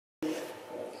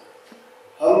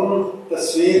हम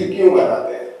तस्वीर क्यों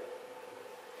बनाते हैं?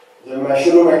 जब मैं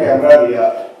शुरू में कैमरा लिया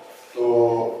तो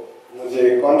मुझे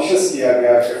कॉन्शियस किया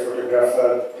गया कि फोटोग्राफर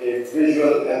एक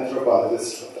विजुअल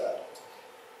एंथ्रोपोलॉजिस्ट होता है।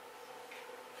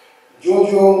 जो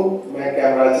जो मैं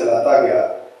कैमरा चलाता गया,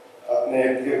 अपने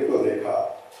इर्द गिर्द को देखा,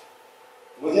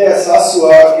 मुझे एहसास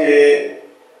हुआ कि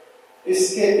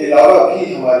इसके अलावा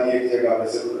भी हमारी एक जगह में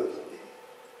जरूरत होती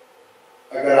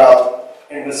है। अगर आप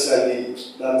इंडस वैली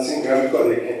डांसिंग गर्ल को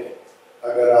देखें,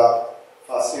 अगर आप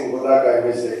फास्टिंग बुद्धा का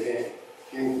इमेज देखें,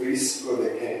 किंग प्रीस्ट को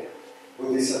देखें,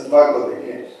 बोधिसत्वा को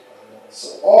देखें, so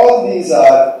all these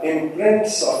are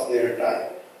imprints of their time।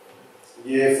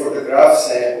 ये फोटोग्राफ्स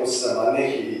हैं उस जमाने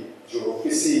की जो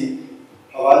किसी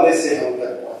हवाले से हम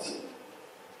तक पहुंची।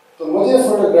 तो मुझे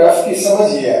फोटोग्राफ की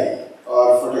समझ ये आई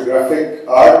और फोटोग्राफिक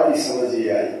आर्ट की समझ ये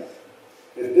आई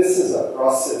कि this is a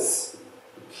process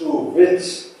through which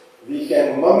we can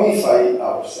mummify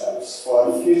ourselves for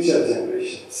future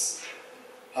generations।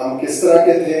 हम किस तरह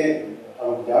के थे,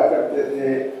 हम क्या करते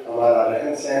थे, हमारा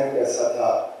रहन सहन कैसा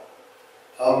था,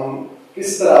 हम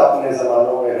किस तरह अपने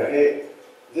जमानों में रहे,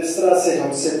 जिस तरह से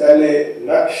हमसे पहले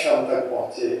नक्श हम तक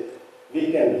पहुंचे, we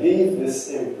can leave this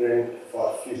imprint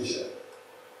for future।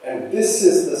 And this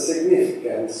is the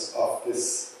significance of this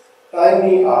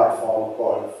tiny art form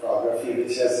called photography,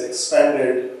 which has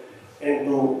expanded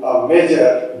into a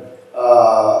major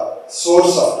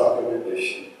source of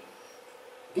documentation।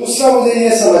 दूसरा मुझे ये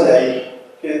समझ आई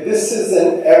कि this is an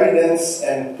evidence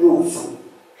and proof।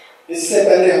 इससे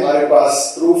पहले हमारे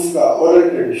पास proof का oral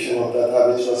tradition होता था,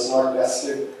 which was not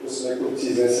tested। उसमें कुछ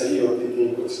चीजें सही होती थी,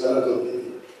 कुछ गलत होती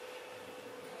थी।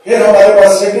 फिर हमारे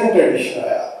पास written tradition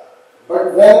आया।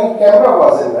 But when camera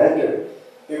was invented,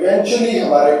 eventually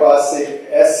हमारे पास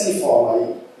एक ऐसी फॉर्म आई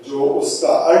जो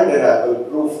उसका undeniable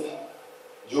proof था।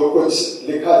 जो कुछ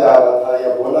लिखा जा रहा था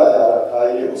या बोला जा रहा था,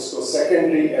 ये उसको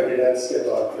सेकेंडरी एविडेंस के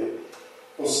तौर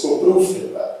पे उसको प्रूफ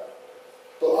देता।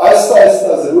 तो आहिस्ता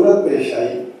आहिस्ता जरूरत पेश आई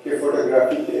कि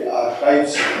फोटोग्राफी के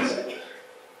आर्काइव्स होने चाहिए।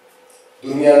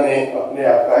 दुनिया ने अपने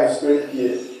आर्काइव्स बिल्ड किए,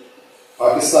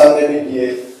 पाकिस्तान ने भी किए,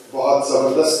 बहुत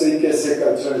जबरदस्त तरीके से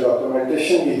कल्चरल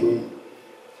डॉक्यूमेंटेशन भी हुई।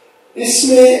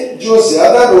 इसमें जो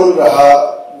ज्यादा रोल रहा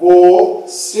वो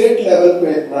स्टेट लेवल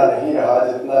पे इतना नहीं रहा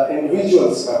जितना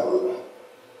इंडिविजुअल्स का रोल रहा।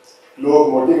 लोग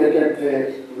मोटिवेटेड थे,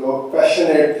 लोग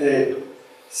पैशनेट थे।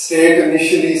 स्टेट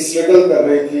इनिशियली स्ट्रगल कर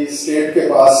रही थी, स्टेट के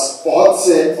पास बहुत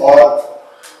से और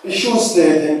इश्यूज थे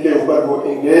जिनके ऊपर वो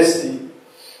इंगेज थी।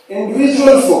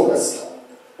 इंडिविजुअल फोकस था,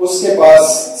 उसके पास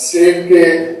स्टेट के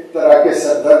तरह के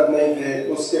सरदर्द नहीं थे,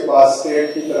 उसके पास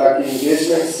स्टेट की तरह की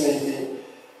इंगेजमेंट्स नहीं थी।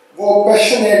 वो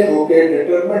पैशनेट होके,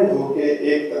 डिटरमिन्ड होके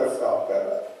एक तरफ काम कर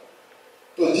रहा था।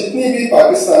 तो जितनी भी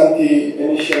पाकिस्तान की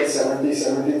इनिशियल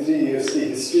 73 इयर्स की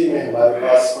हिस्ट्री में हमारे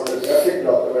पास फोटोग्राफिक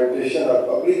डॉक्यूमेंटेशन और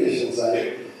पब्लिकेशंस आए,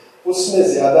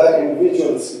 उसमें ज्यादा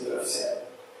इंडिविजुअल्स की तरफ से आए।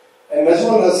 And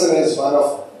Najmul Hasan is one of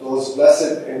those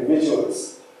blessed individuals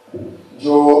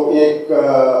जो एक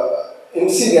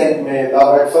इंसिडेंट में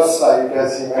love at first sight,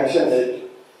 as he mentioned it,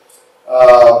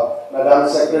 madam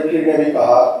secretary ने भी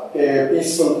कहा कि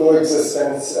पीसफुल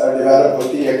कोएग्जिस्टेंस डेवलप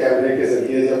होती है कैमरे के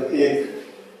जरिए। जब एक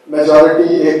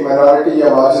मेजॉरिटी एक माइनॉरिटी या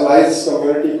मार्जिनलाइज्ड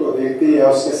कम्युनिटी को देखती है,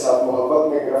 उसके साथ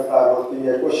मोहब्बत में गिरफ्तार होती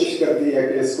है, कोशिश करती है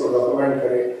कि इसको डॉक्यूमेंट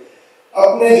करे।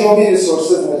 अपने जो भी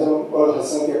रिसोर्सेज नजमुल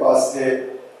हसन के पास थे,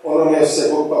 उन्होंने उससे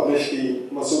बुक पब्लिश की।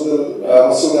 मसूद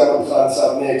अहमद खान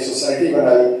साहब ने एक सोसाइटी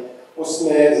बनाई,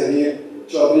 उसमें जहीर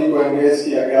चौधरी को एंगेज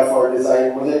किया गया फॉर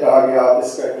डिजाइन। मुझे कहा गया आप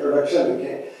इसका इंट्रोडक्शन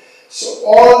लिखें। So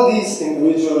all these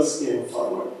individuals came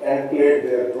forward and played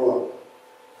their role.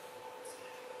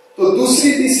 तो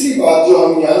दूसरी तीसरी बात जो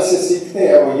हम यहां से सीखते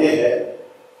हैं वो ये है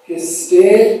कि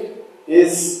state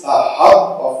is a hub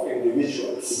of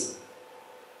individuals.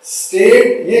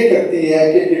 State ये करती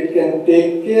है कि it can take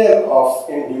care of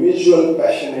individual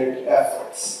passionate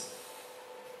efforts.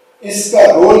 इसका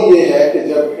रोल ये है कि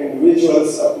जब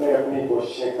इंडिविजुअल्स अपने अपनी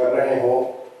कोशिशें कर रहे हों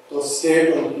तो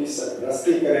स्टेट उनकी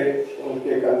सरपरस्ती करे,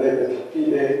 उनके कंधे पे थप्पी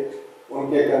दे,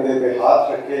 उनके कंधे पे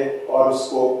हाथ रखे और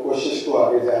उसको कोशिश को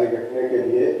आगे जारी रखने के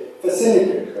लिए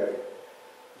फैसिलिटेट करे।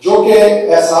 जो कि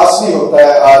एहसास भी होता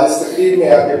है, आज इस तकरीर में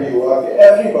आके भी हुआ कि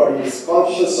everybody is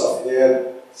conscious of their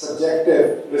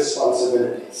subjective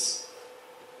responsibilities.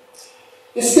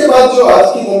 इसके बाद जो आज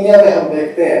की दुनिया में हम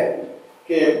देखते हैं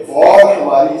कि वॉर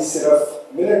हमारी सिर्फ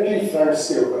मिलिट्री फ्रंट्स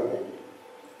के ऊपर नहीं,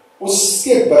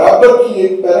 उसके बराबर की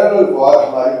एक पैरेलल वॉर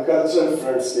हमारी कल्चरल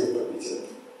फ्रंट्स के ऊपर भी चलती है,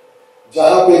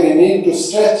 जहां पे we need to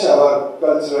stretch our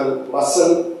cultural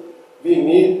muscle, we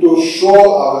need to show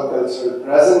our cultural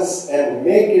presence and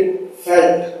make it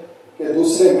felt, कि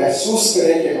दूसरे महसूस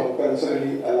करें कि हम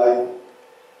कल्चरली अलाइव।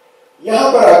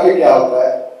 यहां पर आके क्या होता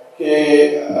है कि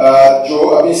जो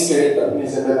अभी स्टेट अपनी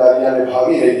जिम्मेदारियां निभा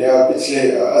भी रही है, और पिछले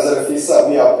अजहर हफीज साहब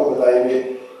भी आपको बताएंगे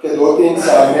कि 2-3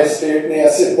 साल में स्टेट ने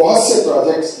ऐसे बहुत से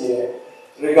प्रोजेक्ट्स किए हैं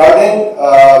regarding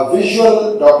visual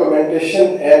documentation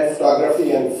and photography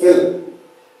and film,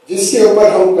 जिसके ऊपर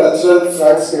हम कल्चरल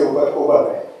फ्रंट्स के ऊपर उभर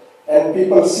रहे हैं, and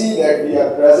people see that we are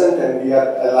present and we are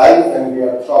alive and we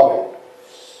are throbbing.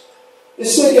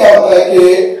 इसमें क्या होता है कि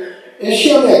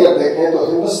एशिया में अगर देखें तो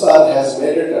Hindustan has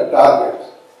made it a target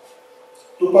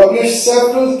to publish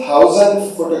several thousand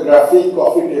photography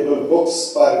coffee table books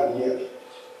per year,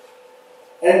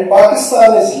 and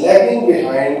Pakistan is lagging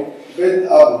behind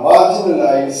with a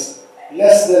marginalized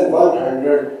less than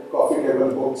 100 coffee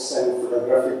table books and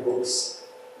photographic books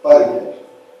per year.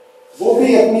 वो भी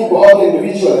अपनी बहुत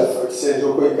individual effort से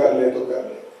जो कोई कर ले तो कर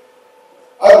ले।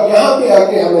 अब यहाँ पे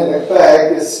आके हमें लगता है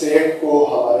कि स्टेट को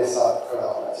हमारे साथ खड़ा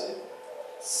होना चाहिए।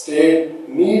 State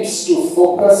needs to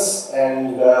focus and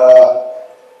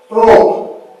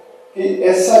कि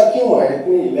ऐसा क्यों है,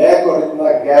 इतनी लैक और इतना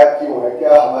गैप क्यों है?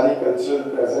 क्या हमारी कल्चरल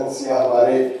प्रेजेंस या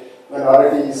हमारे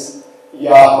माइनॉरिटीज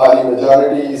या हमारी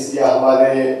मेजॉरिटीज या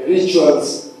हमारे रिचुअल्स,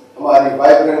 हमारी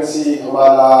वाइब्रेंसी,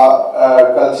 हमारा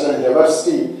कल्चरल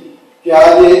डाइवर्सिटी, क्या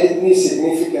ये इतनी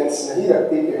सिग्निफिकेंस नहीं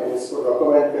रखती कि हम इसको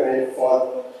डॉक्यूमेंट करें for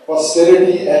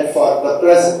posterity and for the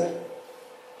present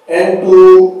and two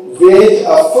ways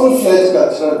a full fledged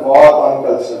cultural war on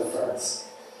cultural fronts?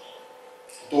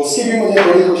 तो उसकी भी मुझे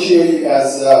बड़ी खुशी हुई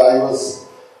as I was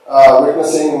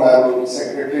witnessing my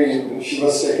secretary, she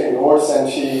was taking notes and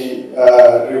she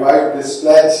revived this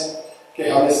pledge कि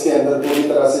हम इसके अंदर पूरी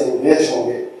तरह से इंगेज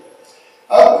होंगे।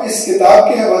 अब इस किताब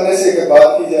के हवाले से अगर बात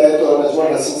की जाए तो नजमुल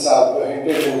हसन साहब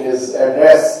hinted in his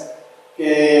address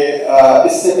कि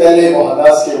इससे पहले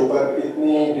मोहनास के ऊपर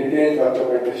इतनी डिटेल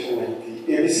डॉक्यूमेंटेशन नहीं थी।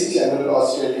 ABC channel,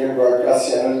 Australian broadcast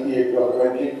channel की एक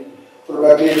documentary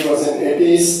probably it was in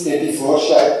 80s, 84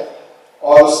 शायद,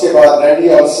 और उसके बाद Randy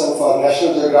Olson for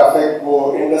national geographic वो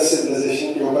इंडस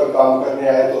सिविलाइजेशन के ऊपर काम करने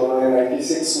आए, तो उन्होंने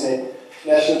 96 में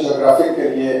नेशनल ज्योग्राफिक के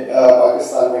लिए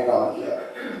पाकिस्तान में काम किया।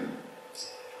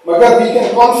 मगर we can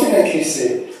confidently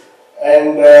say,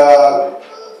 and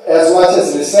as much as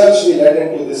research we led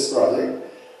into this project,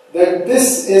 that this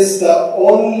is the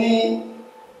only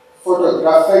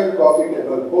photographic coffee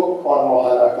table book on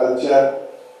Mohana culture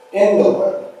in the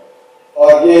world।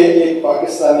 और ये एक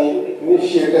Pakistani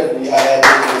initiative लिया है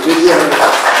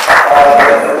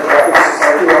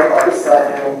सोसाइटी ऑफ पाकिस्तान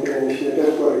ने उनके initiative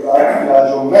को regard किया,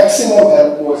 जो मैक्सिमम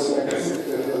हेल्प वो इसमें कर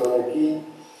सकते थे उन्होंने की।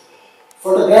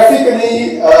 फोटोग्राफिकली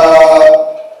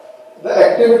the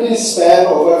activity span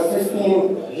over 15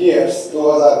 years।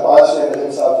 2005 में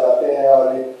नजीम साहब जाते हैं और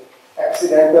एक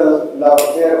एक्सीडेंटल लव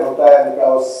अफेयर होता है उनका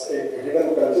उस एक हिडन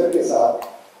कल्चर के साथ,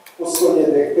 उसको ये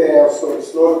देखते हैं, उसको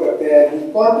एक्सप्लोर करते हैं। He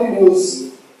continues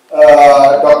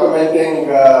documenting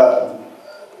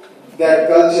that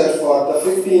culture for the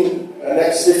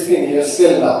next 15 years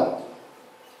still now,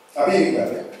 अभी भी कर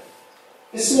रहे हैं।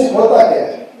 इसमें होता क्या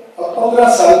है? अब 15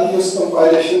 साल की उस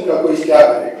कंपाइलेशन का कोई क्या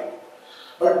करेगा?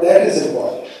 But that is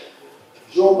important।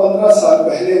 जो 15 साल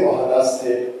पहले मोहनास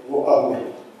थे वो अब नहीं,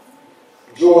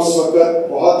 जो उस वक्त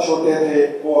बहुत छोटे थे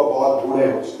वो अब बहुत बूढ़े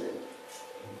हो चुके।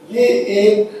 ये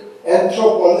एक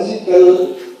एंथ्रोपोलॉजिकल,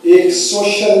 एक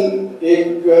सोशल, एक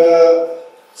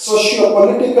सोशियो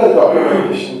पॉलिटिकल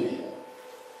डॉक्यूमेंटेशन भी है।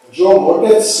 जो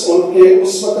मोटिव्स उनके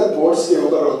उस वक्त बोट्स के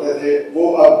ऊपर होते थे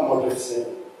वो अब मोटिव्स नहीं,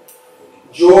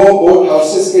 जो बोट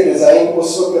हाउसेस के डिजाइन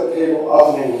उस वक्त थे वो अब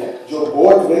नहीं है, जो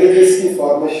बोट विलेजेस की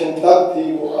फॉर्मेशन तब थी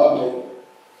वो अब नहीं।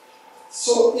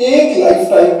 सो एक लाइफ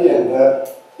टाइम के अंदर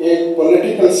एक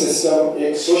पॉलिटिकल सिस्टम,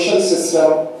 एक सोशल सिस्टम,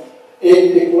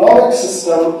 एक इकोनॉमिक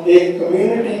सिस्टम एक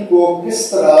कम्युनिटी को किस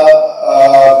तरह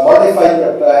मॉडिफाई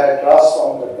करता है,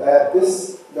 ट्रांसफॉर्म करता है, this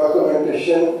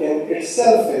documentation in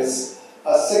itself is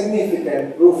a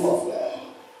significant proof of that.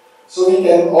 So we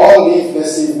can all leave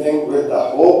this evening with the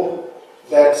hope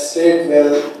that state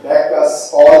will back us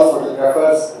all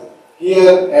photographers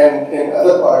here and in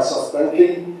other parts of country,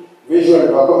 visual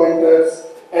documenters,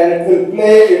 and it will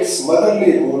play its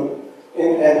motherly role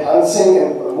in enhancing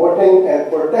and promoting and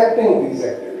protecting these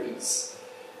activities.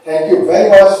 Thank you very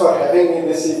much for having me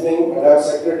this evening, Madam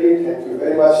Secretary. Thank you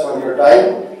very much for your time.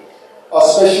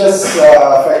 Auspicious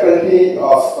faculty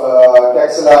of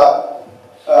Texala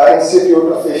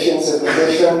Institute of Asian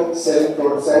Civilization, Silk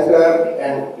Road Center,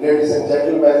 and ladies and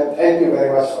gentlemen, thank you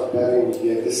very much for having me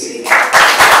here this evening.